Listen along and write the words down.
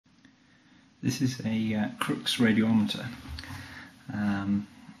This is a Crookes radiometer.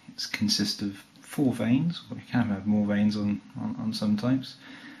 It consists of 4 vanes, or you can have more vanes on some types.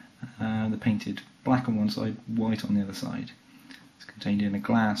 They're painted black on one side, white on the other side. It's contained in a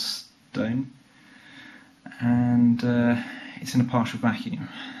glass dome, and it's in a partial vacuum.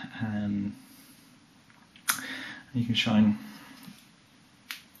 You can shine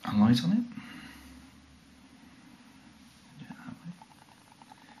a light on it.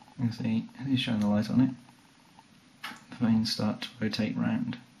 You can see, as you shine the light on it, the vanes start to rotate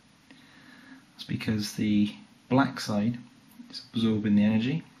round. That's because the black side is absorbing the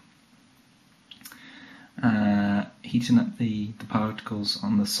energy, heating up the particles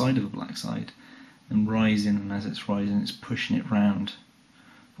on the side of the black side, and rising, and as it's rising it's pushing it round,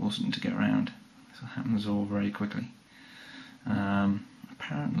 forcing it to get round. So it happens all very quickly.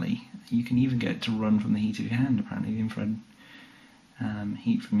 Apparently you can even get it to run from the heat of your hand. Apparently the infrared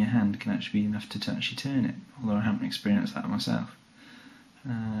heat from your hand can actually be enough to actually turn it, although I haven't experienced that myself.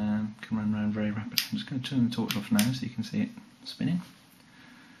 Can run around very rapidly. I'm just going to turn the torch off now so you can see it spinning.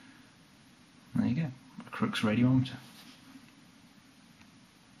 There you go, a Crookes radiometer.